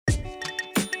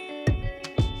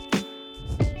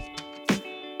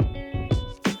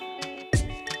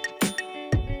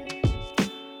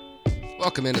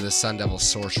Welcome into the Sun Devil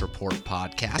Source Report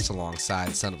podcast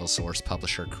alongside Sun Devil Source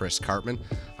publisher Chris Karpman.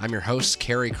 I'm your host,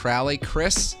 Kerry Crowley.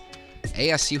 Chris,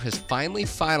 ASU has finally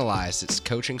finalized its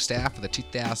coaching staff for the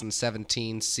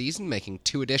 2017 season, making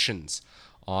two additions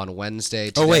on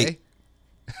Wednesday today. Oh, wait.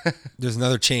 There's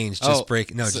another change.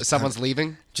 Someone's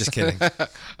leaving? Just kidding.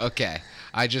 Okay.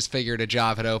 I just figured a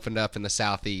job had opened up in the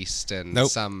Southeast and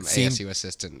some ASU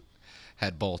assistant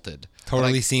had bolted.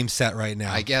 Totally seems set right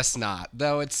now. I guess not.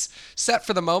 Though it's set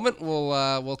for the moment.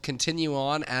 We'll continue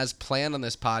on as planned on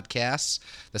this podcast.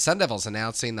 The Sun Devils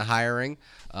announcing the hiring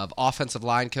of offensive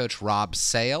line coach Rob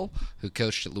Sale, who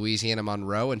coached at Louisiana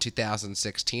Monroe in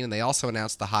 2016, and they also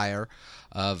announced the hire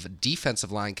of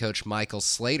defensive line coach Michael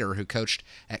Slater, who coached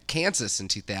at Kansas in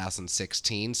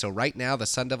 2016. So right now the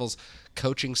Sun Devils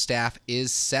coaching staff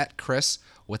is set, Chris,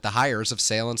 with the hires of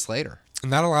Sale and Slater.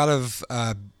 Not a lot of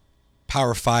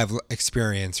Power 5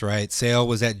 experience, right? Sale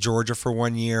was at Georgia for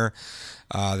 1 year.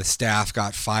 The staff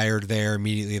got fired there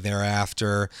immediately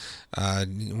thereafter.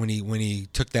 When he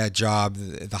took that job,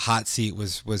 the hot seat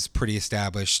was pretty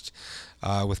established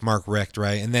with Mark Richt,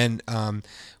 right? And then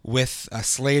with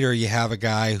Slater, you have a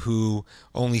guy who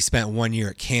only spent 1 year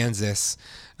at Kansas,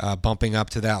 bumping up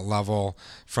to that level.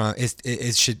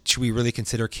 Should we really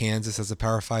consider Kansas as a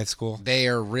Power 5 school? They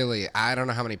are really. I don't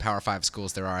know how many Power 5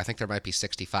 schools there are. I think there might be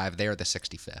 65. They are the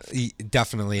 65th.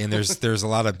 Definitely, and there's a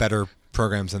lot of better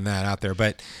programs than that out there.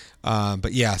 But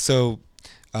yeah, so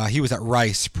he was at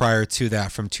Rice prior to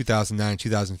that from 2009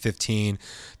 2015,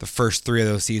 the first three of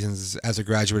those seasons as a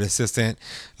graduate assistant.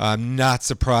 I'm not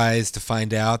surprised to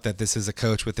find out that this is a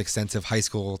coach with extensive high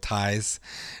school ties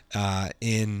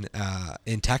in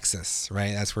Texas,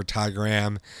 right? That's where Todd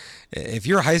Graham. If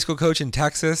you're a high school coach in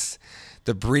Texas,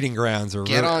 the breeding grounds are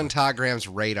Get on Todd Graham's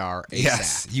radar ASAP.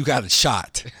 Yes, you got a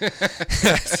shot.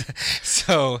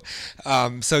 So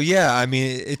yeah, I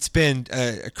mean, it's been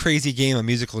a crazy game of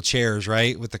musical chairs,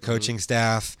 right? With the coaching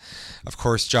staff. Of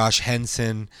course, Josh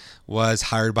Henson was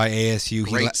hired by ASU.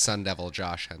 Great Sun Devil,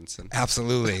 Josh Henson.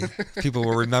 Absolutely. People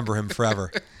will remember him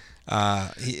forever.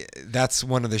 That's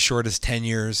one of the shortest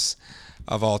tenures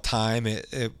of all time.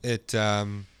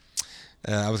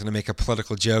 I was going to make a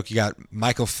political joke. You got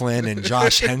Michael Flynn and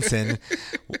Josh Henson.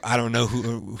 I don't know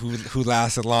who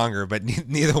lasted longer, but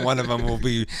neither one of them will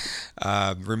be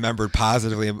remembered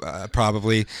positively,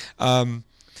 probably.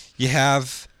 You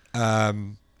have,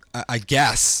 I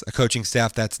guess, a coaching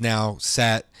staff that's now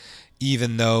set,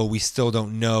 even though we still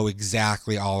don't know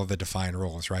exactly all of the defined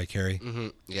roles, right, Kerry? Mm-hmm.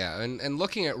 Yeah, and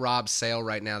looking at Rob Sale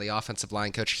right now, the offensive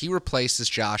line coach, he replaces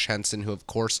Josh Henson, who, of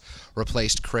course,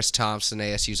 replaced Chris Thompson,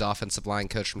 ASU's offensive line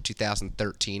coach from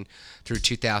 2013 through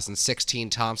 2016.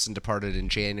 Thompson departed in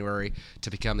January to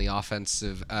become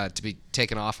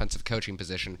take an offensive coaching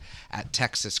position at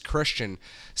Texas Christian.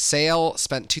 Sale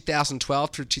spent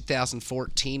 2012 through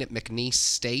 2014 at McNeese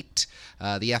State,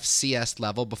 the FCS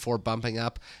level, before bumping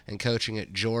up and coaching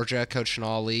at Georgia, coached an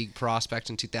all-league prospect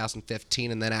in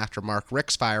 2015, and then after Mark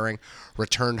Richt's firing,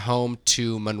 returned home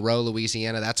to Monroe,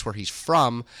 Louisiana. That's where he's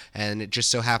from, and it just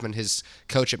so happened his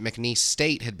coach at McNeese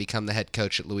State had become the head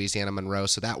coach at Louisiana Monroe,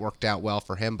 so that worked out well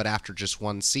for him. But after just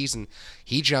one season,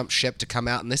 he jumped ship to come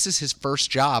out, and this is his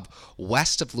first job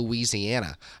west of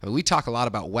Louisiana. I mean, we talk a lot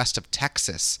about west of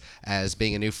Texas as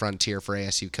being a new frontier for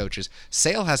ASU coaches.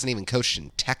 Sale hasn't even coached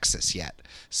in Texas yet,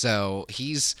 so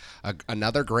he's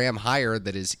another Graham hire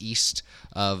that is east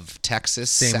of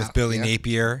Texas. Same with Billy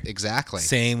Napier. Exactly.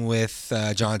 Same with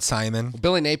John Simon.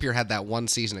 Billy Napier had that one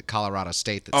season at Colorado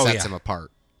State that sets him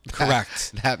apart.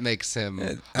 Correct. That makes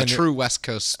him a true West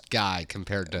Coast guy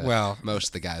compared to most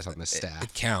of the guys on this staff.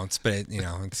 It counts, but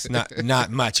it's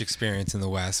not much experience in the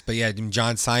West. But yeah,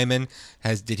 John Simon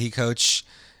did he coach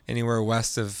anywhere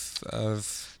west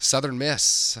of Southern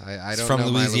Miss? I don't from know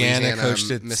Louisiana, my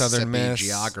coached at Southern Miss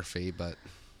geography, but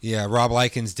yeah, Rob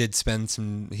Likens did spend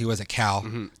some. He was at Cal,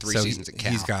 3 seasons at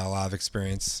Cal. He's got a lot of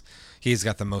experience. He's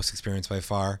got the most experience by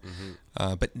far.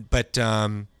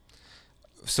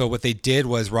 So what they did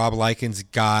was Rob Likens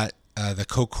got the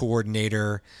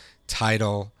co-coordinator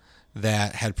title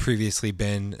that had previously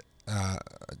been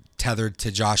tethered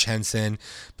to Josh Henson,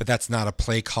 but that's not a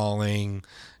play calling,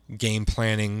 game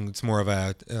planning. It's more of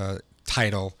a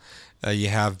title. You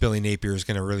have Billy Napier is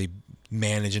going to really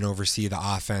manage and oversee the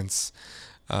offense.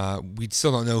 We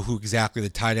still don't know who exactly the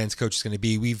tight ends coach is going to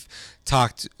be. We've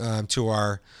talked to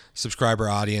our subscriber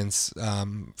audience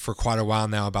for quite a while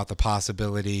now about the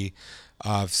possibility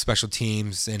of special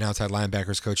teams and outside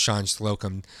linebackers coach Sean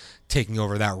Slocum taking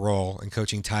over that role and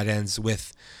coaching tight ends,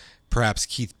 with perhaps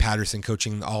Keith Patterson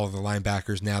coaching all of the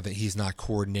linebackers now that he's not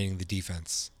coordinating the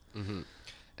defense. Mm-hmm.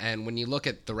 And when you look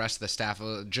at the rest of the staff,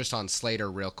 just on Slater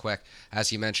real quick,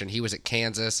 as you mentioned, he was at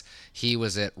Kansas. He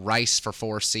was at Rice for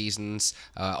 4 seasons.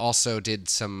 Also did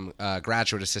some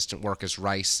graduate assistant work as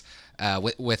Rice.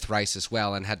 With Rice as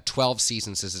well, and had 12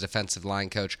 seasons as a defensive line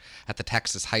coach at the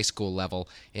Texas high school level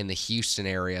in the Houston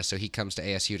area. So he comes to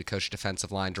ASU to coach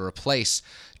defensive line to replace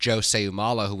Joe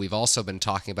Seumalo, who we've also been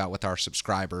talking about with our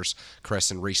subscribers, Chris,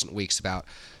 in recent weeks about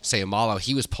Seumalo.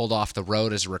 He was pulled off the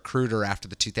road as a recruiter after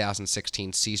the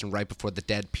 2016 season, right before the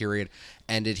dead period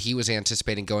ended. He was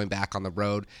anticipating going back on the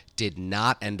road, did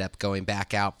not end up going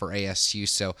back out for ASU,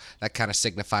 so that kind of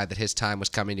signified that his time was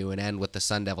coming to an end with the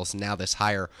Sun Devils. And now this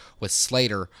hire with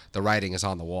Slater, the writing is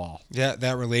on the wall. Yeah,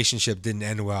 that relationship didn't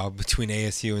end well between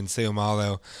ASU and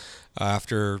Seumalo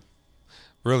after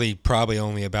really probably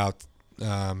only about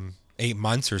 8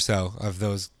 months or so of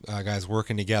those guys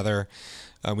working together.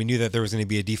 We knew that there was going to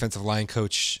be a defensive line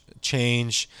coach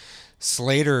change.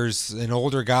 Slater's an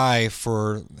older guy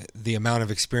for the amount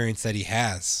of experience that he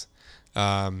has.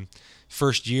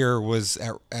 First year was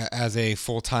as a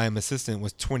full-time assistant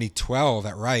was 2012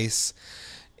 at Rice.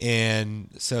 And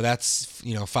so that's,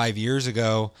 5 years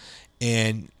ago.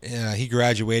 And he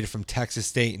graduated from Texas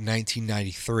State in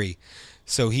 1993.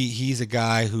 So he's a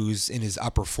guy who's in his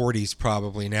upper 40s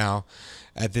probably now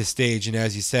at this stage. And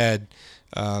as you said,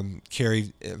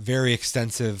 Kerry, very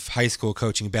extensive high school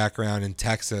coaching background in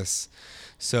Texas.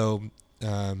 So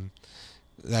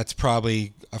that's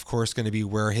probably, of course, going to be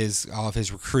where all of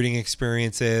his recruiting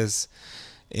experience is.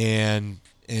 And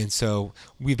so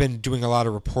we've been doing a lot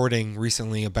of reporting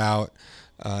recently about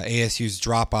ASU's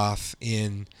drop-off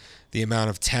in the amount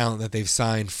of talent that they've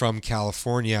signed from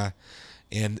California.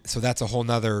 And so that's a whole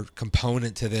nother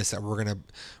component to this that we're going to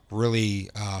really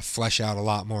flesh out a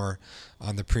lot more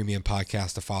on the premium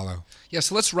podcast to follow. Yeah,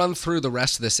 so let's run through the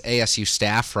rest of this ASU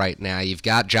staff right now. You've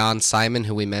got John Simon,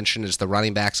 who we mentioned is the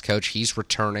running backs coach. He's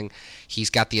returning.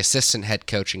 He's got the assistant head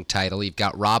coaching title. You've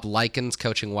got Rob Likens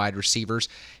coaching wide receivers.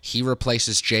 He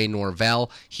replaces Jay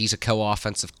Norvell. He's a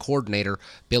co-offensive coordinator.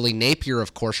 Billy Napier,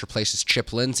 of course, replaces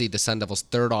Chip Lindsey, the Sun Devils'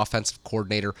 third offensive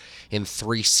coordinator in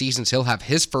 3 seasons. He'll have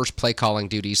his first play calling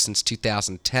duties since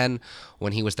 2010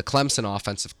 when he was the Clemson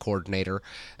offensive coordinator.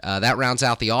 That rounds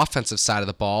out the offensive side of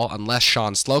the ball, unless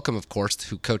Sean Slocum, of course,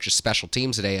 who coaches special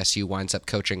teams at ASU, winds up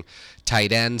coaching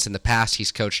tight ends. In the past,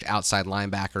 he's coached outside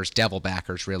linebackers, devil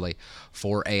backers, really,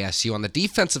 for ASU. On the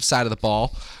defensive side of the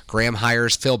ball, Graham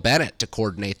hires Phil Bennett to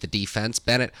coordinate the defense.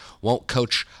 Bennett won't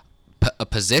coach a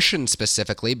position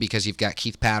specifically because you've got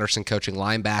Keith Patterson coaching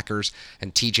linebackers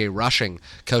and TJ Rushing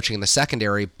coaching in the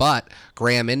secondary, but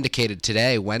Graham indicated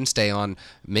today, Wednesday, on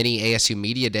mini ASU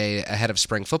Media Day ahead of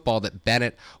spring football that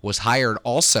Bennett was hired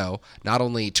also not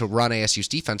only to run ASU's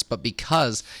defense, but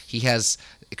because he has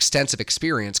extensive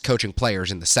experience coaching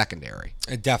players in the secondary.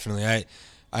 Definitely.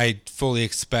 I fully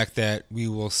expect that we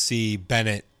will see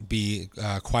Bennett be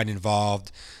quite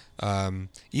involved.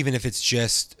 Even if it's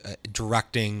just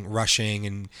directing,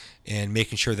 rushing, and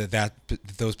making sure that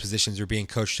those positions are being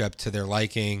coached up to their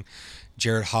liking.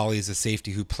 Jared Hawley is a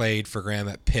safety who played for Graham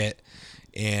at Pitt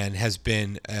and has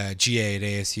been GA at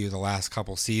ASU the last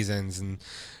couple seasons, and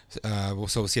we'll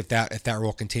see if that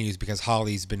role continues because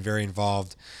Hawley's been very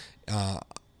involved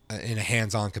in a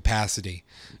hands-on capacity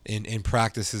in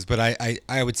practices. But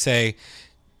I would say,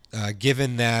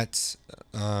 given that.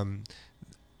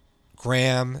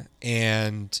 Graham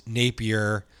and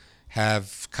Napier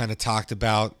have kind of talked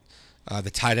about the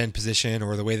tight end position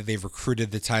or the way that they've recruited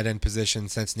the tight end position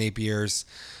since Napier's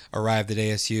arrived at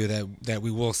ASU, that we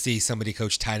will see somebody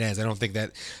coach tight ends. I don't think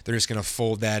that they're just going to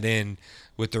fold that in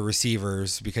with the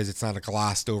receivers because it's not a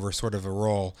glossed over sort of a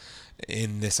role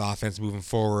in this offense moving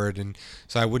forward. And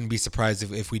so I wouldn't be surprised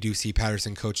if we do see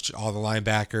Patterson coach all the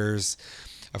linebackers.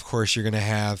 Of course, you're going to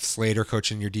have Slater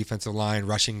coaching your defensive line,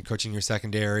 Rushing coaching your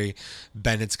secondary.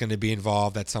 Bennett's going to be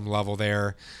involved at some level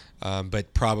there,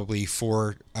 but probably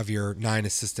 4 of your 9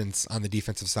 assistants on the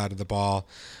defensive side of the ball,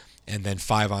 and then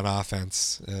 5 on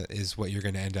offense is what you're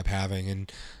going to end up having.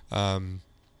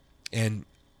 And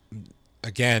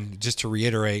again, just to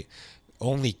reiterate,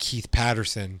 only Keith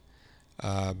Patterson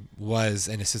was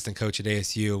an assistant coach at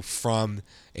ASU from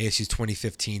ASU's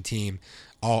 2015 team.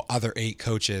 All other 8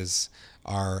 coaches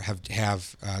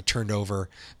have turned over,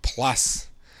 plus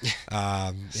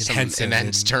some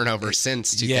immense turnover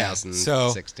since 2016.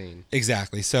 So,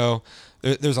 exactly. So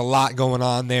there's a lot going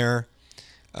on there,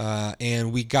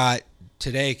 and we got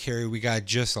today, Kerry. We got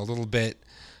just a little bit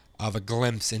of a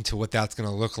glimpse into what that's going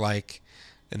to look like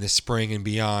in the spring and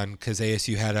beyond, because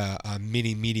ASU had a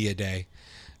mini media day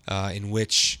in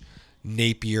which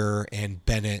Napier and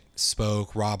Bennett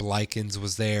spoke. Rob Likens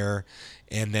was there,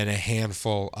 and then a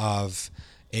handful of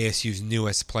ASU's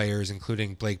newest players,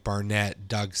 including Blake Barnett,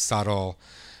 Doug Suttle,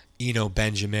 Eno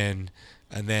Benjamin,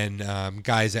 and then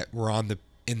guys that were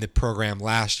in the program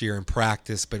last year in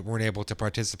practice but weren't able to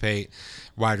participate,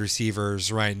 wide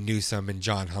receivers Ryan Newsome and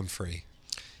John Humphrey.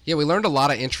 Yeah, we learned a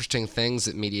lot of interesting things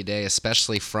at Media Day,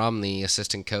 especially from the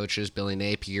assistant coaches, Billy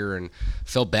Napier and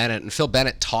Phil Bennett. And Phil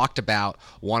Bennett talked about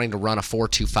wanting to run a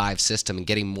 4-2-5 system and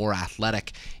getting more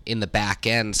athletic in the back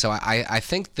end. So I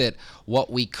think that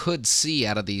what we could see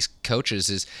out of these coaches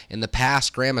is, in the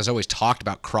past, Graham has always talked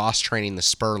about cross-training the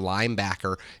spur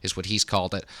linebacker, is what he's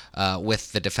called it,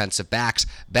 with the defensive backs.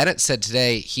 Bennett said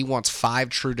today he wants 5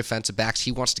 true defensive backs.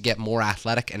 He wants to get more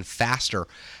athletic and faster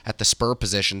at the spur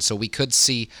position. So we could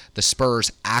see the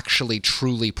Spurs actually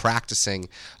truly practicing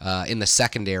in the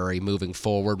secondary moving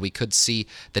forward. We could see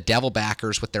the Devil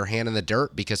backers with their hand in the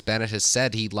dirt, because Bennett has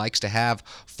said he likes to have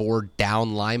 4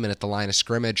 down linemen at the line of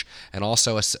scrimmage, and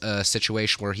also a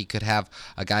situation where he could have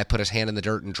a guy put his hand in the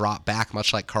dirt and drop back,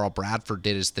 much like Carl Bradford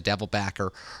did as the Devil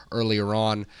backer earlier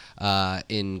on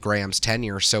in Graham's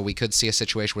tenure. So we could see a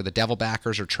situation where the Devil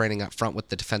backers are training up front with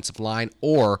the defensive line,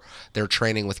 or they're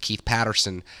training with Keith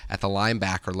Patterson at the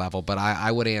linebacker level. But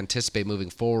I would anticipate moving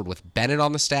forward with Bennett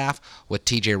on the staff, with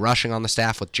TJ Rushing on the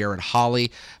staff, with Jared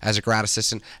Hawley as a grad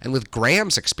assistant, and with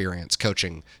Graham's experience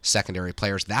coaching secondary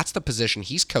players. That's the position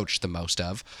he's coached the most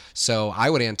of. So I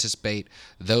would anticipate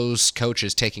those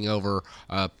coaches taking over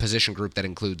a position group that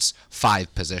includes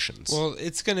 5 positions. Well,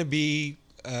 it's going to be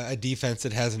a defense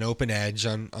that has an open edge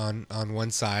on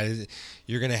one side.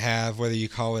 You're going to have, whether you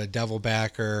call it a devil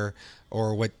backer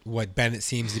or what Bennett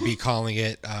seems to be calling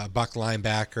it, buck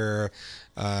linebacker,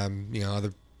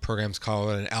 other programs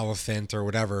call it an elephant or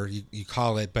whatever you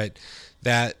call it, but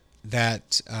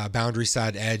that boundary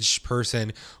side edge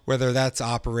person, whether that's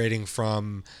operating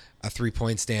from a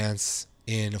 3-point stance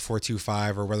in a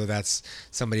 4-2-5, or whether that's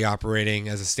somebody operating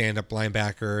as a stand-up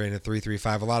linebacker in a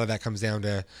 3-3-5, a lot of that comes down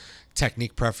to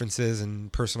technique preferences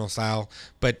and personal style.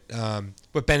 But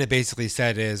what Bennett basically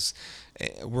said is,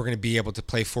 we're going to be able to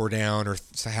play 4 down or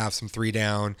have some 3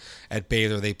 down. At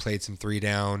Baylor, they played some 3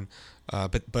 down.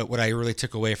 But what I really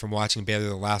took away from watching Baylor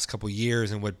the last couple of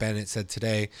years, and what Bennett said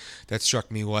today that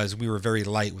struck me, was we were very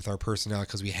light with our personnel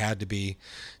because we had to be.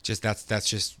 That's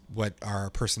just what our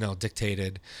personnel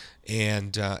dictated,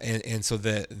 and so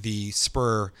the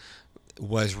spur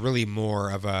was really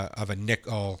more of a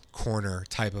nickel corner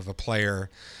type of a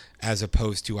player, as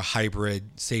opposed to a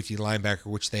hybrid safety linebacker,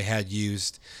 which they had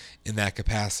used in that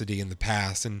capacity in the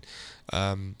past. And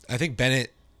I think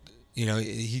Bennett,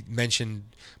 he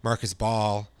mentioned Marcus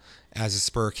Ball as a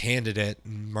spur candidate.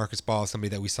 And Marcus Ball is somebody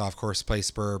that we saw, of course, play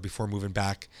spur before moving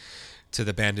back to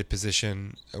the bandit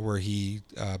position, where he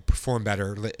performed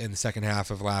better in the second half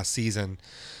of last season.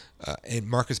 And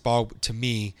Marcus Ball, to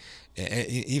me,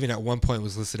 even at one point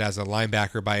was listed as a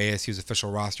linebacker by ASU's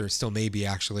official roster. It still may be,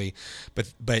 actually,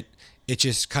 but it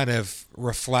just kind of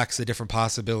reflects the different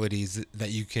possibilities that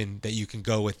you can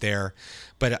go with there.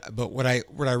 But what I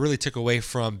really took away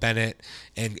from Bennett,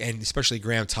 and especially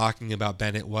Graham talking about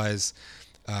Bennett, was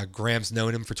Graham's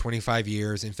known him for 25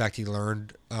 years. In fact, he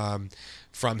learned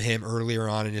from him earlier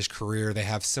on in his career. They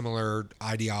have similar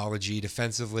ideology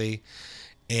defensively,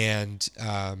 and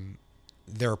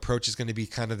their approach is going to be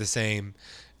kind of the same.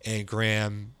 And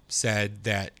Graham said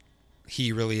that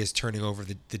he really is turning over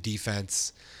the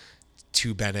defense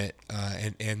to Bennett,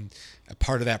 and a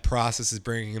part of that process is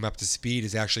bringing him up to speed,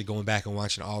 is actually going back and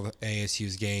watching all the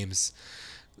ASU's games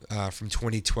from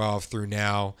 2012 through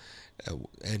now,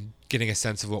 and getting a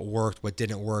sense of what worked, what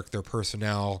didn't work, their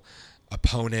personnel,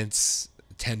 opponents,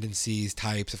 tendencies,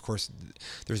 types. Of course,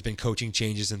 there's been coaching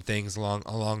changes and things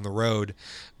along the road,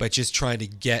 but just trying to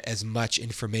get as much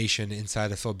information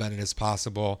inside of Phil Bennett as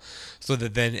possible, so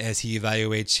that then as he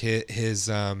evaluates his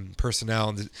personnel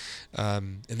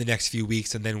in the next few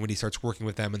weeks, and then when he starts working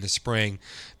with them in the spring,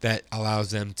 that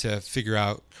allows them to figure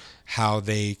out how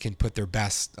they can put their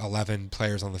best 11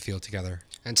 players on the field together.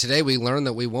 And today we learned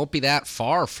that we won't be that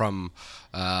far from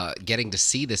getting to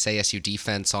see this ASU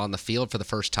defense on the field for the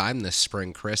first time this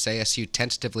spring, Chris. ASU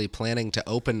tentatively planning to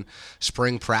open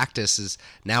spring practice is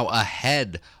now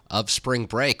ahead of spring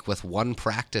break, with one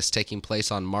practice taking place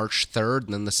on March 3rd,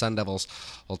 and then the Sun Devils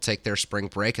will take their spring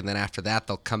break, and then after that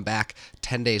they'll come back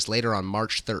 10 days later on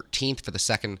March 13th for the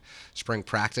second spring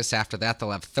practice. After that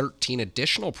they'll have 13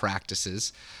 additional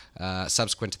practices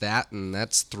subsequent to that, and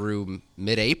that's through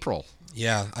mid-April.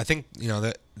 Yeah, I think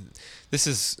that this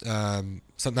is not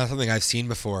something I've seen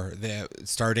before.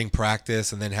 Starting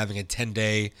practice and then having a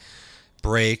 10-day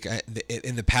break.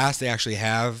 In the past, they actually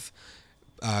have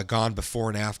gone before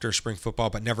and after spring football,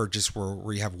 but never just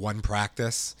where you have one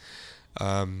practice.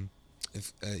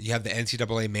 if you have the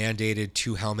NCAA mandated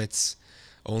 2 helmets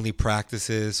only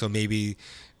practices, so maybe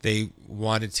they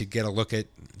wanted to get a look at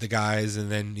the guys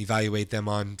and then evaluate them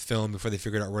on film before they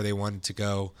figured out where they wanted to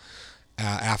go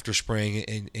after spring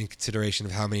in consideration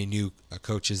of how many new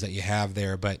coaches that you have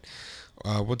there. But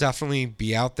we'll definitely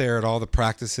be out there at all the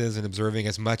practices and observing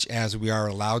as much as we are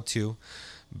allowed to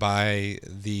by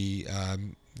the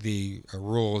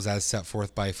rules as set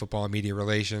forth by Football and Media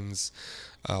Relations.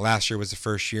 Last year was the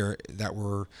first year that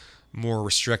were more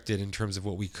restricted in terms of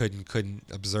what we could and couldn't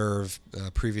observe.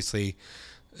 Previously,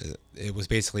 it was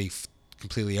basically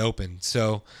completely open.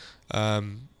 So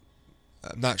I'm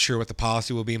not sure what the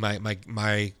policy will be.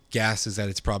 My guess is that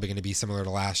it's probably going to be similar to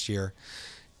last year.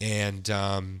 And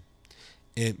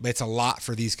it's a lot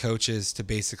for these coaches to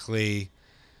basically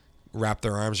wrap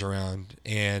their arms around.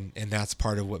 And that's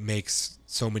part of what makes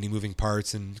so many moving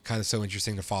parts and kind of so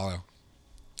interesting to follow.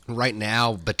 Right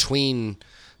now, between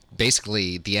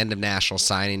basically the end of National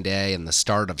Signing Day and the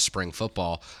start of spring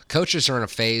football, coaches are in a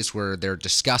phase where they're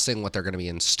discussing what they're going to be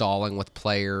installing with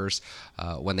players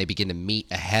when they begin to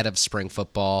meet ahead of spring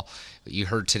football. You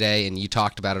heard today, and you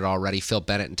talked about it already, Phil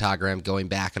Bennett and Todd Graham going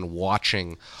back and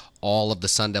watching all of the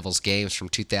Sun Devils games from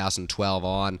 2012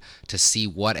 on to see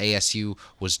what ASU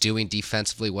was doing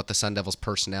defensively, what the Sun Devils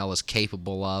personnel is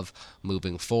capable of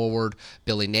moving forward.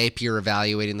 Billy Napier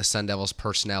evaluating the Sun Devils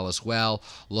personnel as well,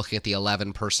 looking at the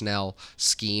 11 personnel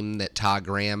scheme that Todd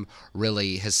Graham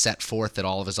really has set forth that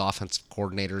all of his offensive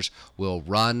coordinators will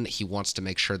run. He wants to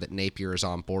make sure that Napier is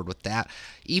on board with that.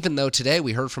 Even though today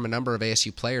we heard from a number of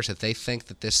ASU players that they think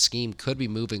that this scheme could be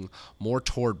moving more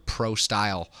toward a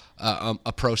pro-style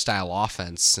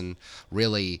offense and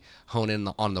really hone in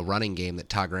on the running game that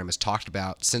Todd Graham has talked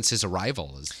about since his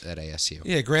arrival at ASU.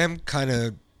 Yeah, Graham kind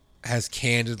of has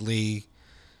candidly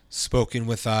spoken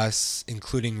with us,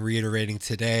 including reiterating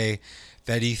today,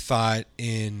 that he thought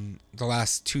in the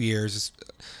last 2 years,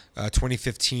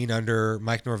 2015 under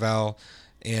Mike Norvell,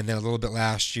 and then a little bit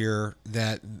last year,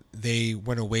 that they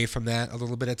went away from that a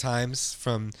little bit at times,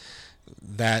 from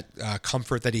that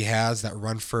comfort that he has, that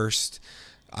run first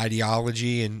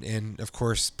ideology, and of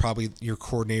course probably your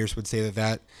coordinators would say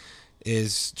that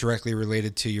is directly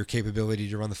related to your capability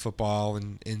to run the football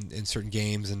and in certain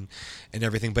games and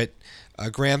everything. But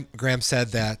Graham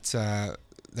said that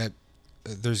that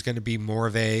there's going to be more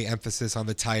of a emphasis on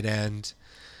the tight end,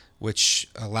 which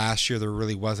last year there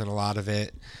really wasn't a lot of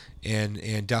it,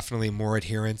 and definitely more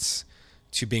adherence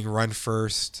to being run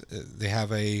first. They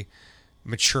have a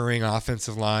maturing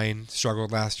offensive line,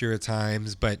 struggled last year at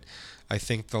times, but I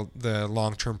think the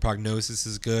long-term prognosis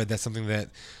is good. That's something that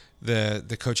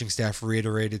the coaching staff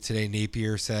reiterated today.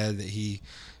 Napier said that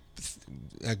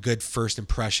a good first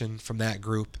impression from that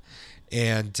group,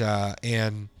 and so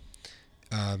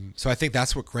I think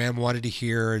that's what Graham wanted to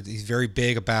hear. He's very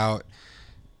big about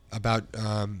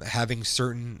having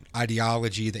certain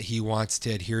ideology that he wants to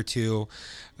adhere to.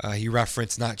 He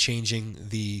referenced not changing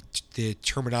the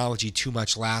terminology too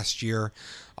much last year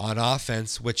on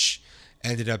offense, which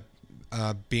ended up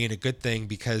being a good thing,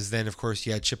 because then, of course,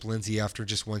 you had Chip Lindsey after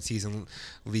just one season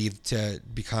leave to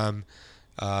become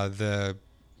the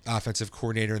offensive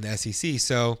coordinator in the SEC.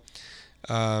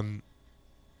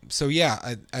 So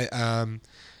yeah,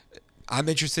 I'm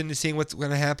interested in seeing what's going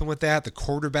to happen with that. The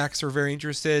quarterbacks are very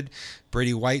interested.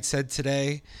 Brady White said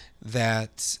today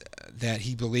that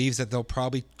he believes that they'll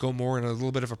probably go more in a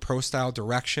little bit of a pro-style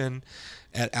direction.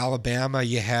 At Alabama,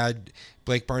 you had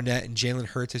Blake Barnett and Jalen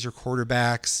Hurts as your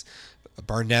quarterbacks.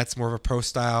 Barnett's more of a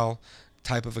pro-style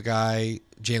type of a guy.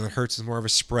 Jalen Hurts is more of a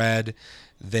spread.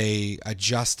 They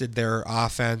adjusted their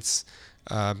offense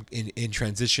in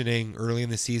transitioning early in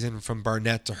the season from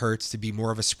Barnett to Hurts to be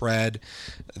more of a spread.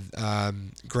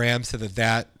 Graham said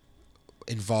that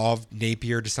involved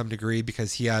Napier to some degree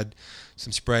because he had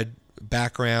some spread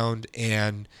background,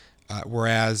 and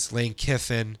whereas Lane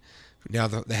Kiffin, now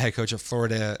the head coach of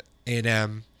Florida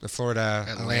A&M, the Florida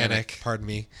Atlantic, pardon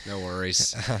me. No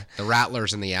worries. The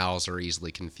Rattlers and the Owls are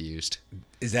easily confused.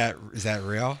 Is that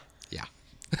real? Yeah.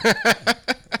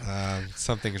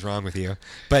 Something's wrong with you.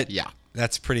 But yeah,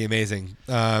 that's pretty amazing.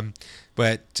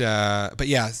 But yeah,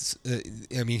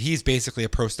 I mean, he's basically a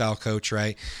pro-style coach,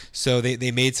 right? So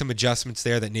they made some adjustments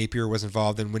there that Napier was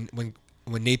involved in.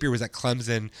 When Napier was at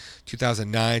Clemson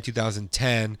 2009,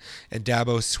 2010, and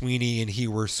Dabo Swinney and he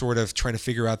were sort of trying to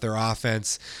figure out their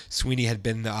offense. Swinney had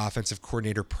been the offensive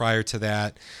coordinator prior to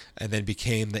that and then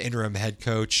became the interim head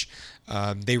coach.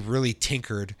 They really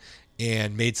tinkered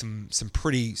and made some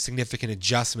pretty significant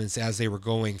adjustments as they were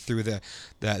going through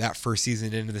that first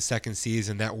season into the second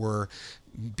season, that were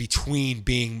between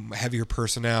being heavier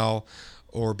personnel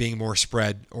or being more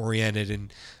spread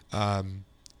oriented,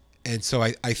 and so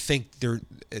I think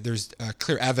there's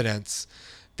clear evidence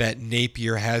that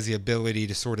Napier has the ability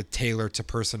to sort of tailor to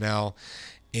personnel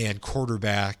and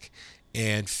quarterback,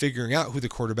 and figuring out who the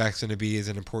quarterback's going to be is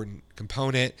an important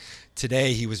component.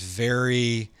 Today, he was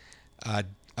very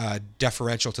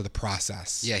deferential to the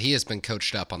process. Yeah, he has been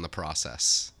coached up on the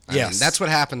process. I Yes. mean, that's what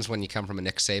happens when you come from a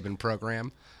Nick Saban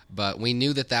program. But we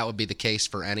knew that would be the case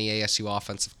for any ASU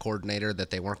offensive coordinator, that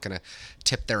they weren't going to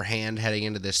tip their hand heading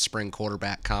into this spring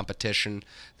quarterback competition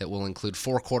that will include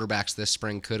 4 quarterbacks this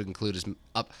spring, could include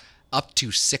up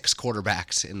to 6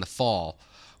 quarterbacks in the fall,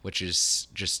 which is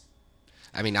just,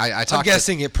 I mean, I'm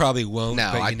guessing it probably won't. No,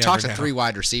 but I you talked to never know. 3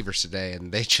 wide receivers today,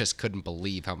 and they just couldn't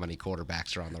believe how many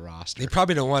quarterbacks are on the roster. They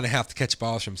probably don't want to have to catch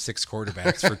balls from 6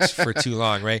 quarterbacks for too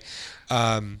long, right?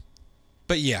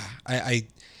 But yeah,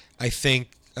 I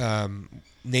think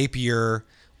Napier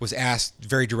was asked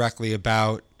very directly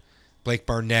about Blake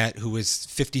Barnett, who was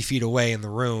 50 feet away in the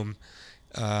room,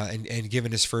 and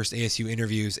given his first ASU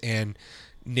interviews, and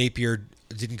Napier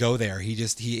didn't go there.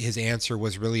 His answer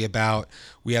was really about,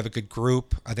 we have a good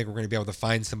group. I think we're going to be able to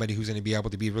find somebody who's going to be able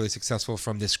to be really successful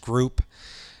from this group,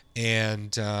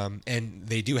 and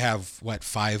they do have 4 or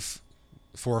 5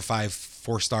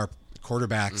 4-star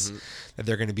quarterbacks that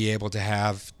they're going to be able to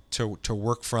have to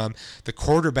work from. The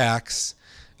quarterbacks,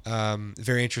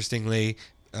 very interestingly,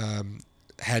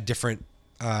 had different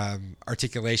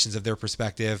articulations of their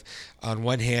perspective. On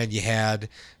one hand, you had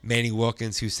Manny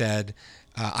Wilkins, who said,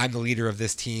 I'm the leader of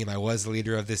this team. I was the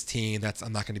leader of this team.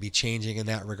 I'm not going to be changing in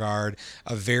that regard.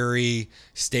 A very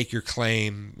stake your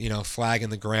claim, flag in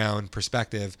the ground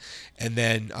perspective. And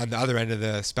then on the other end of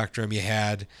the spectrum, you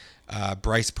had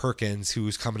Bryce Perkins,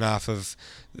 who's coming off of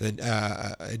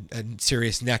a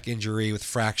serious neck injury with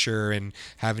fracture and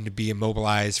having to be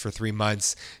immobilized for 3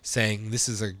 months, saying this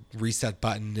is a reset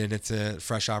button and it's a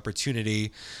fresh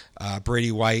opportunity.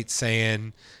 Brady White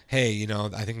saying, hey,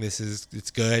 I think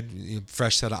it's good.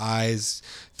 Fresh set of eyes,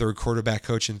 3rd quarterback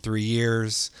coach in 3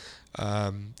 years.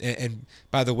 And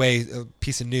by the way, a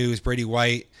piece of news, Brady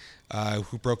White,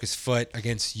 who broke his foot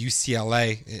against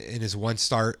UCLA in his 1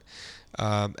 start,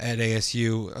 at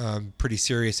ASU, pretty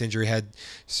serious injury, had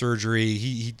surgery.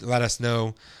 He let us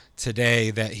know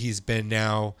today that he's been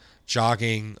now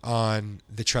jogging on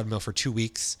the treadmill for 2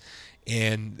 weeks,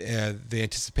 and the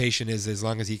anticipation is, as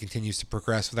long as he continues to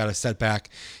progress without a setback,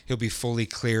 he'll be fully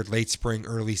cleared late spring,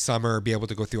 early summer, be able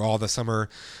to go through all the summer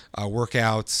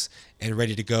workouts and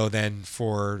ready to go then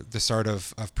for the start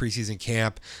of preseason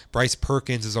camp. Bryce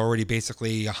Perkins is already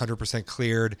basically 100%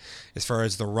 cleared as far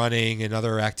as the running and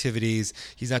other activities.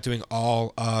 He's not doing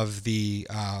all of the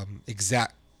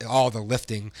all the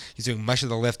lifting. He's doing much of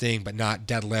the lifting, but not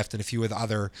deadlift and a few of the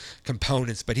other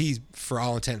components. But he, for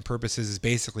all intent and purposes, is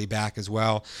basically back as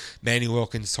well. Manny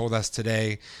Wilkins told us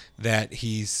today that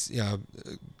he's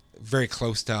very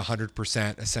close to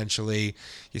 100%, essentially.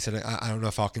 He said, I don't know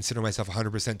if I'll consider myself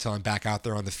 100% until I'm back out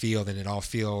there on the field and it all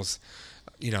feels,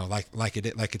 like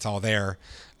it's all there.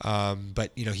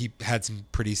 But he had some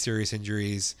pretty serious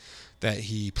injuries that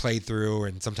he played through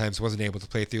and sometimes wasn't able to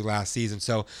play through last season.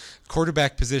 So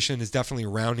quarterback position is definitely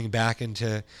rounding back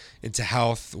into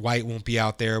health. White won't be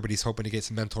out there, but he's hoping to get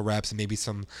some mental reps and maybe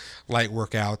some light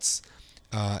workouts.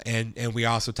 And we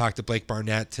also talked to Blake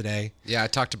Barnett today. Yeah, I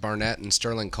talked to Barnett and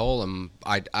Sterling Cole, and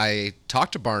I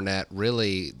talked to Barnett.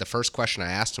 Really, the first question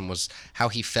I asked him was how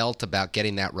he felt about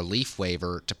getting that relief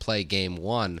waiver to play game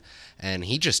 1, and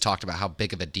he just talked about how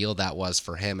big of a deal that was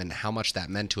for him and how much that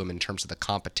meant to him in terms of the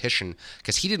competition,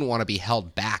 because he didn't want to be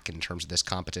held back in terms of this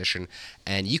competition.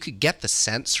 And you could get the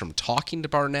sense from talking to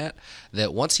Barnett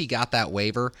that once he got that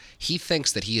waiver, he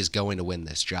thinks that he is going to win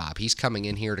this job. He's coming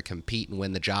in here to compete and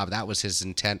win the job. That was his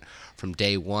intent from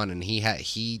day one, and he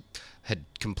had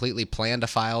completely planned to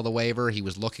file the waiver. He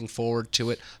was looking forward to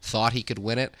it, thought he could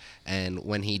win it, and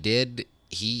when he did,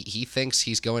 he thinks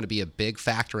he's going to be a big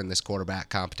factor in this quarterback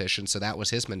competition, so that was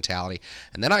his mentality.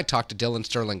 And then I talked to Dylan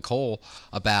Sterling Cole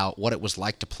about what it was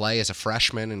like to play as a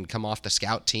freshman and come off the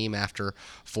scout team after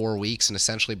 4 weeks and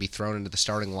essentially be thrown into the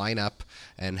starting lineup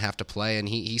and have to play. And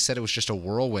he said it was just a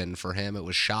whirlwind for him. It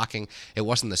was shocking. It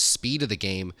wasn't the speed of the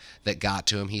game that got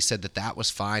to him. He said that was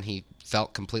fine. He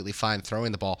felt completely fine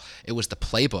throwing the ball. It was the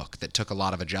playbook that took a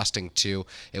lot of adjusting to.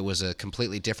 It was a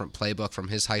completely different playbook from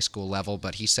his high school level,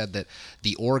 but he said that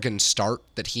the Oregon start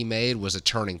that he made was a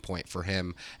turning point for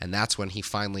him, and that's when he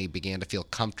finally began to feel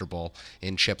comfortable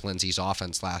in Chip Lindsey's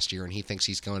offense last year, and he thinks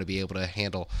he's going to be able to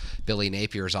handle Billy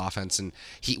Napier's offense. And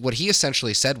what he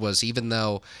essentially said was, even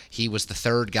though he was the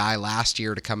third guy last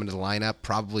year to come into the lineup,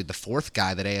 probably the fourth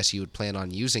guy that ASU would plan on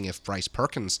using if Bryce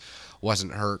Perkins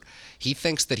wasn't hurt, he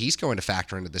thinks that he's going to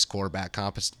factor into this quarterback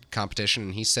competition,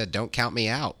 and he said, don't count me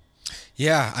out.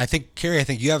 Yeah, I think, Kerry,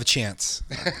 you have a chance.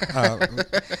 I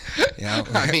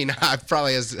mean, I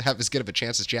probably have as good of a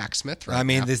chance as Jack Smith right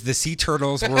now. The Sea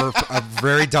Turtles were a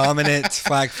very dominant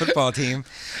flag football team,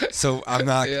 so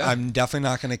I'm definitely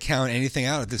not going to count anything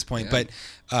out at this point.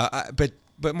 Yeah.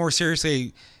 But more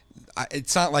seriously,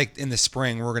 it's not like in the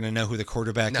spring we're going to know who the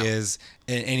quarterback is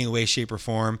in any way, shape, or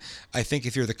form. I think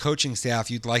if you're the coaching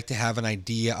staff, you'd like to have an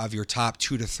idea of your top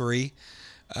 2 to 3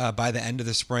 by the end of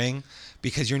the spring,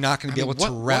 because you're not going to be able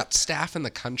to rep. What staff in the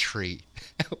country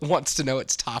wants to know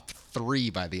its top 3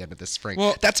 by the end of the spring?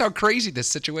 Well, that's how crazy this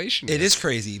situation is. It is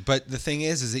crazy, but the thing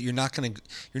is that you're not going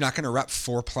to rep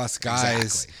 4+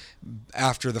 guys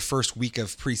after the first week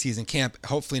of preseason camp.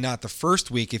 Hopefully not the first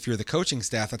week if you're the coaching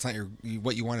staff. That's not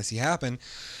what you want to see happen.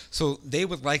 So they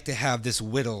would like to have this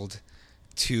whittled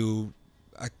to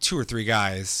 2 or 3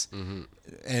 guys,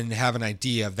 and have an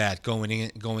idea of that going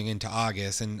into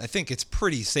August. And I think it's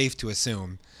pretty safe to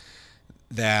assume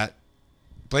that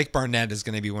Blake Barnett is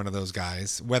going to be one of those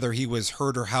guys. Whether he was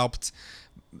hurt or helped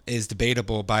is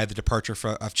debatable by the departure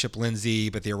of Chip Lindsey,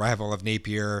 but the arrival of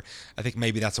Napier, I think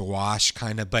maybe that's a wash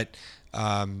kind of. But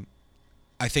I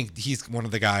think he's one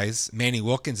of the guys. Manny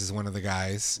Wilkins is one of the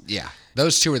guys. Yeah,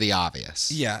 those 2 are the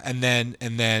obvious. Yeah, and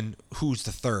then who's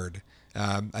the third?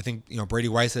 I think Brady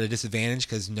Weiss at a disadvantage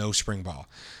because no spring ball.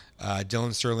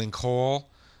 Dylan Sterling Cole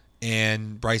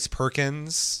and Bryce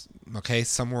Perkins,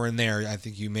 somewhere in there. I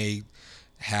think you may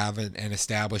have an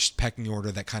established pecking order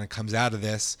that kind of comes out of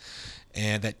this,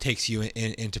 and that takes you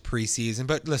into preseason.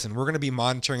 But listen, we're going to be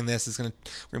monitoring this. We're going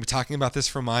to be talking about this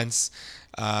for months.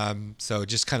 So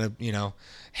just kind of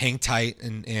hang tight,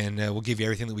 and we'll give you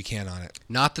everything that we can on it.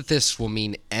 Not that this will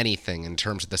mean anything in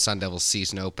terms of the Sun Devils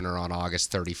season opener on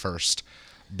August 31st,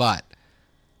 but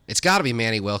it's got to be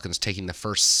Manny Wilkins taking the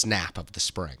first snap of the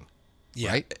spring,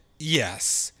 right?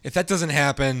 Yes. If that doesn't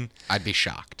happen, I'd be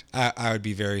shocked. I would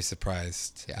be very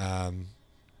surprised.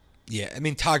 Yeah. I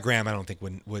mean, Todd Graham, I don't think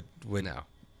would no.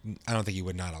 I don't think he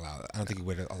would not allow that. I don't think he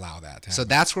would allow that to happen. So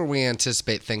that's where we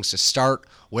anticipate things to start.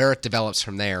 Where it develops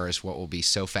from there is what will be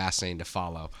so fascinating to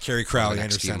follow. Kerry Crowley, the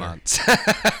next few months.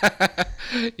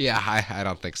 Yeah, I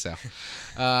don't think so.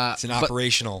 It's an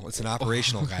operational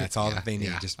guy. That's all that they need.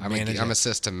 Yeah. Just I'm a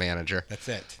system manager. That's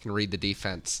it. You can read the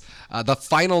defense. The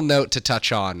final note to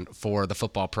touch on for the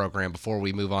football program before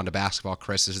we move on to basketball,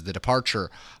 Chris, is the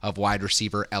departure of wide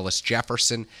receiver Ellis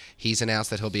Jefferson. He's announced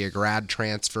that he'll be a grad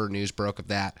transfer. News broke of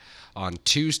that on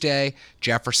Tuesday.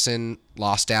 Jefferson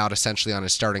lost out essentially on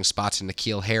his starting spot to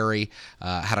N'Keal Harry.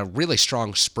 Had a really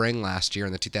strong spring last year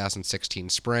in the 2016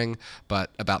 spring,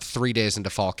 but about 3 days into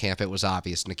fall camp, it was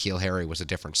obvious N'Keal Harry was a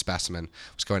different specimen,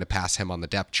 was going to pass him on the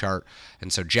depth chart.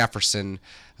 And so Jefferson,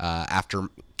 after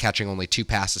catching only 2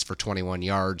 passes for 21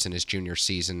 yards in his junior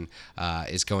season,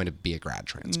 is going to be a grad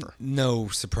transfer. No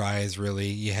surprise, really.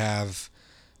 You have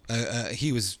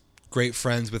he was great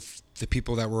friends with the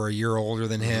people that were a year older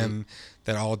than him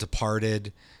that all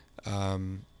departed.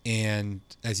 And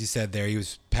as you said there, he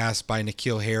was passed by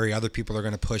N'Keal Harry. Other people are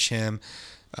going to push him.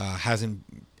 Hasn't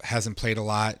played a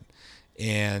lot.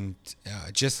 And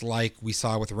just like we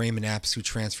saw with Raymond Epps, who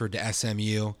transferred to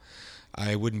SMU,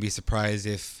 I wouldn't be surprised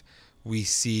if we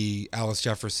see Ellis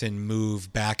Jefferson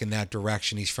move back in that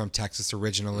direction. He's from Texas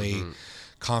originally.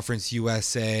 Conference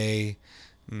USA,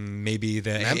 maybe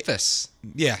the Memphis.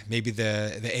 Maybe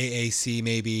the AAC,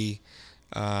 maybe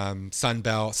Sun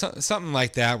Belt, something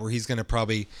like that, where he's going to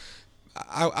probably,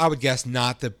 I would guess,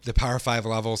 not the Power 5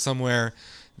 level, somewhere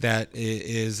that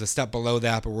is a step below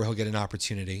that, but where he'll get an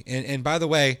opportunity. And by the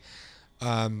way,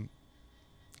 I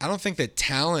don't think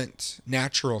that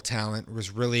natural talent,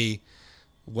 was really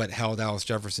what held Ellis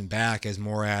Jefferson back, as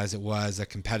more as it was a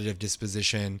competitive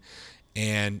disposition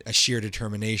and a sheer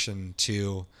determination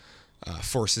to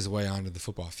force his way onto the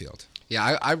football field.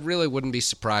 Yeah, I really wouldn't be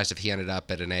surprised if he ended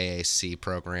up at an AAC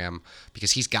program,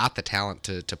 because he's got the talent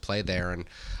to play there. And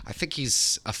I think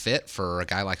he's a fit for a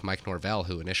guy like Mike Norvell,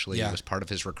 who initially was part of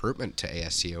his recruitment to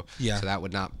ASU. Yeah. So that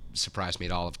would not surprise me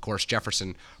at all. Of course,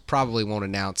 Jefferson probably won't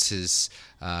announce his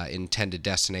intended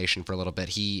destination for a little bit.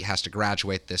 He has to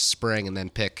graduate this spring and then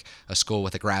pick a school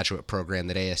with a graduate program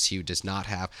that ASU does not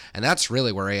have. And that's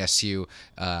really where ASU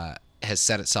has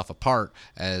set itself apart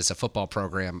as a football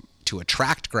program, to to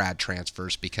attract grad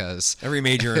transfers because every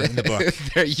major in the book.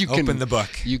 there you Open can, the book.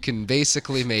 You can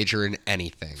basically major in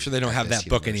anything. I'm sure they don't have that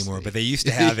book university. anymore, but they used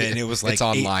to have it, and it was like it's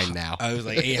online now. I was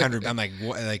like 800. I'm like,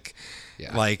 what? Like,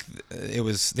 Yeah. like it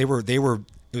was. They were.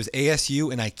 It was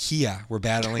ASU and IKEA were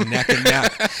battling neck and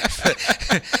neck for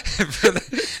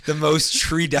the most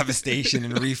tree devastation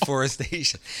and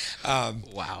reforestation.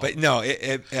 Wow. But no,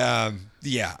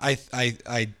 yeah,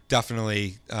 I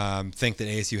definitely think that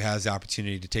ASU has the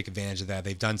opportunity to take advantage of that.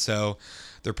 They've done so.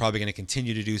 They're probably going to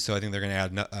continue to do so. I think they're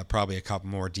going to add probably a couple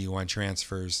more D1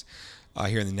 transfers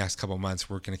here in the next couple of months.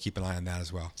 We're going to keep an eye on that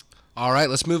as well. All right,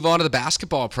 let's move on to the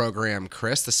basketball program,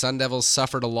 Chris. The Sun Devils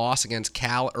suffered a loss against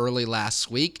Cal early last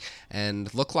week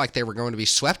and looked like they were going to be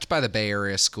swept by the Bay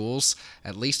Area schools,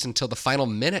 at least until the final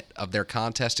minute of their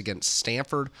contest against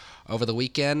Stanford over the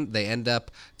weekend. They end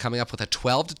up coming up with a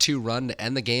 12-2 run to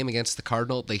end the game against the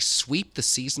Cardinal. They sweep the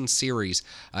season series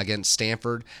against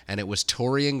Stanford, and it was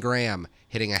Torian Graham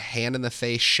hitting a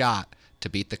hand-in-the-face shot to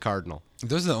beat the Cardinal.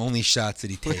 Those are the only shots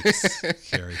that he takes,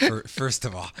 Gary, first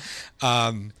of all.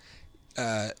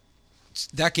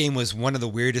 That game was one of the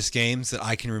weirdest games that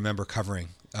I can remember covering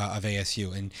of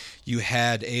ASU, and you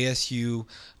had ASU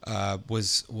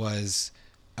was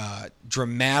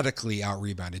dramatically out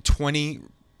rebounded, 20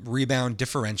 rebound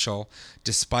differential,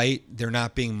 despite there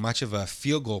not being much of a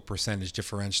field goal percentage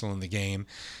differential in the game.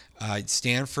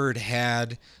 Stanford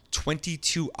had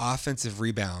 22 offensive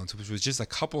rebounds, which was just a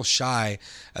couple shy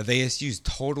of ASU's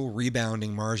total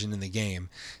rebounding margin in the game.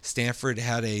 Stanford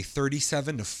had a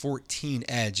 37-14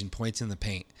 edge in points in the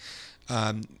paint.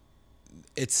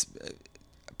 It's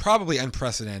probably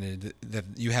unprecedented that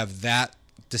you have that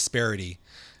disparity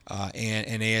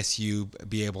and ASU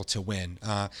be able to win.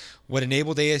 What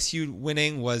enabled ASU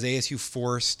winning was ASU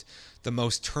forced the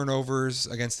most turnovers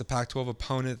against the Pac-12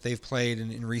 opponent they've played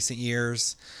in recent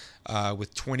years,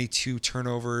 with 22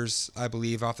 turnovers, I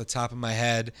believe, off the top of my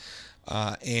head.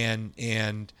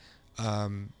 And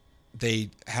they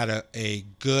had a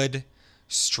good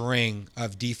string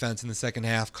of defense in the second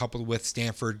half, coupled with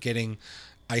Stanford getting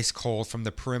ice cold from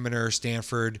the perimeter.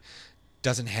 Stanford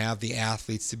doesn't have the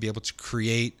athletes to be able to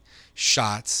create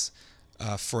shots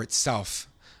for itself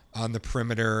on the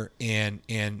perimeter, and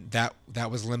that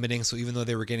was limiting. So even though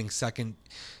they were getting second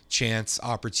chance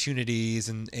opportunities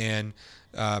and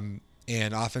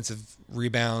offensive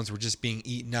rebounds were just being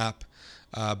eaten up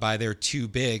by their two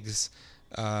bigs,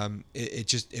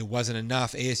 it wasn't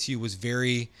enough. ASU was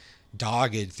very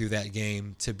dogged through that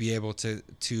game to be able to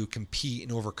compete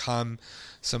and overcome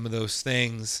some of those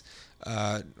things.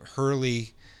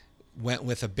 Hurley went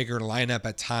with a bigger lineup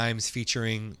at times,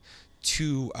 featuring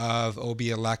two of Obi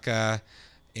Aleka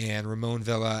and Ramon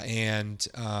Villa and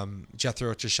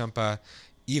Jethro Chishumpa,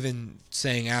 even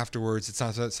saying afterwards it's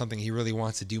not something he really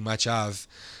wants to do much of,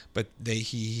 but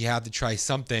he had to try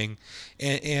something.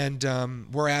 And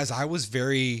whereas I was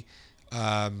very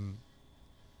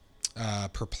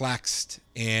perplexed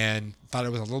and thought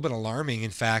it was a little bit alarming, in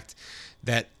fact,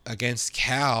 that against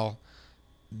Cal,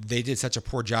 they did such a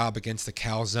poor job against the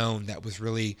Cal zone that was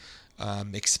really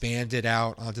expanded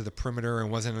out onto the perimeter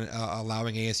and wasn't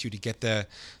allowing ASU to get the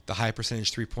high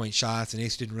percentage 3-point shots, and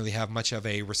ASU didn't really have much of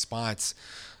a response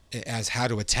as how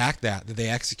to attack that they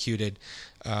executed.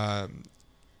 ASU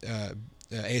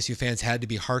fans had to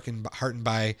be heartened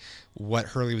by what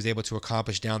Hurley was able to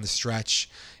accomplish down the stretch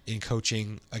in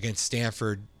coaching against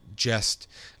Stanford. Just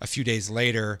a few days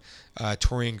later,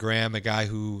 Torian Graham, a guy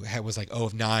who was like 0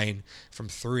 of 9 from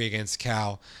 3 against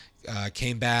Cal,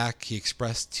 came back. He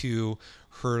expressed to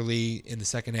Hurley in the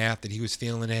second half that he was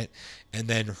feeling it, and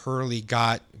then Hurley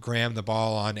got Graham the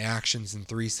ball on actions in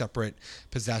 3 separate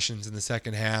possessions in the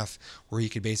second half, where he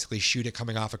could basically shoot it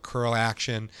coming off a curl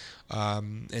action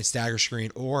and stagger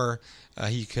screen, or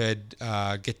he could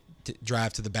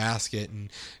drive to the basket, and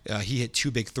he hit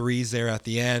 2 big threes there at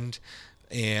the end,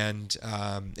 and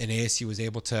ASU was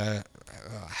able to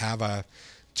have a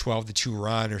 12-2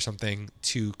 run or something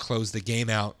to close the game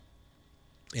out.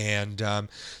 And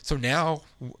so now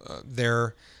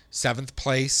they're 7th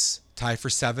place, tied for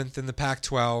 7th in the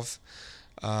Pac-12.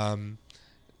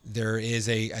 There is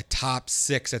a top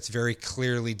 6 that's very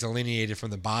clearly delineated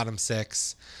from the bottom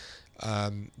 6.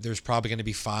 There's probably going to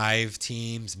be 5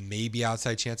 teams, maybe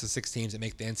outside chance of 6 teams that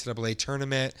make the NCAA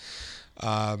tournament.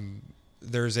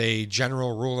 There's a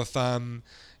general rule of thumb,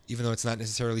 even though it's not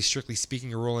necessarily strictly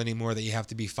speaking a rule anymore, that you have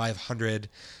to be 500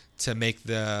 to make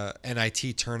the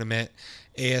NIT tournament.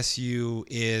 ASU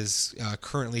is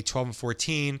currently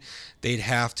 12-14. They'd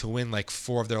have to win like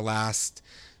 4 of their last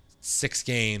 6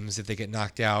 games if they get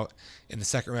knocked out in the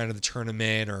second round of the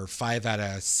tournament, or 5 out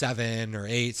of 7 or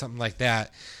 8, something like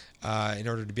that. in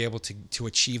order to be able to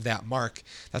achieve that mark.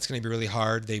 That's going to be really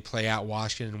hard. They play at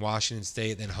Washington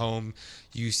State, then home,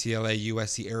 UCLA,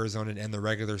 USC, Arizona, and the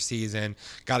regular season.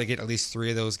 Got to get at least 3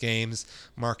 of those games.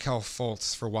 Markelle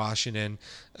Fultz for Washington,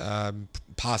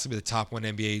 possibly the top 1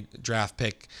 NBA draft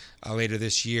pick later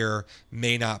this year,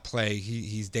 may not play.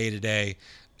 He's day-to-day.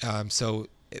 So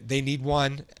they need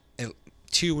 1.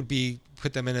 2 would be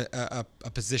put them in a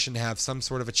position to have some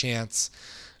sort of a chance.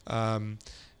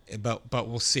 But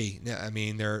we'll see. I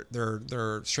mean,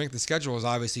 their strength of schedule is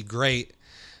obviously great,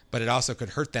 but it also could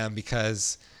hurt them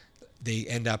because they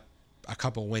end up a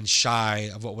couple wins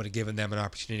shy of what would have given them an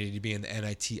opportunity to be in the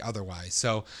NIT otherwise.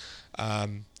 So a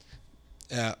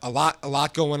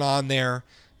lot going on there,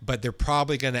 but they're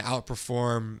probably going to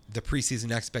outperform the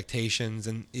preseason expectations,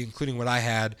 and including what I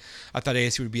had. I thought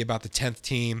ASU would be about the 10th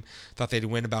team. Thought they'd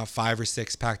win about 5 or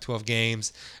 6 Pac-12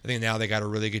 games. I think now they got a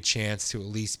really good chance to at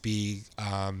least be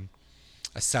a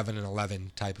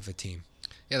 7-11 type of a team.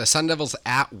 Yeah, the Sun Devils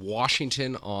at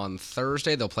Washington on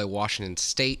Thursday. They'll play Washington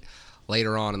State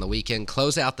later on in the weekend.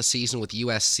 Close out the season with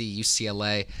USC,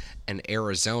 UCLA, and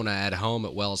Arizona at home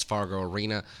at Wells Fargo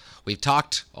Arena. We've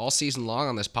talked all season long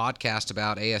on this podcast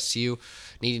about ASU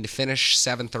needing to finish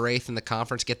 7th or 8th in the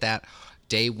conference, get that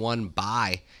day 1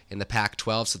 bye in the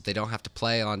Pac-12 so that they don't have to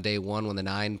play on day 1 when the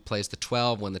 9 plays the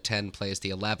 12, when the 10 plays the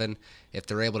 11. If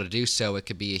they're able to do so, it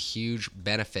could be a huge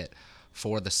benefit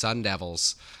for the Sun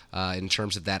Devils in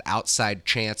terms of that outside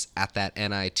chance at that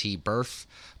NIT berth.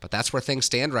 But that's where things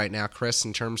stand right now, Chris,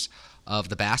 in terms of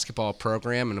the basketball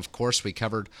program. And, of course, we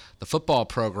covered the football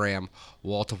program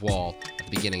wall-to-wall at the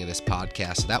beginning of this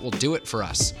podcast. So that will do it for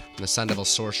us from the Sun Devil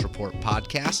Source Report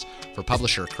podcast. For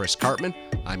publisher Chris Karpman,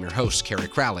 I'm your host, Kerry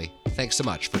Crowley. Thanks so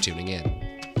much for tuning in.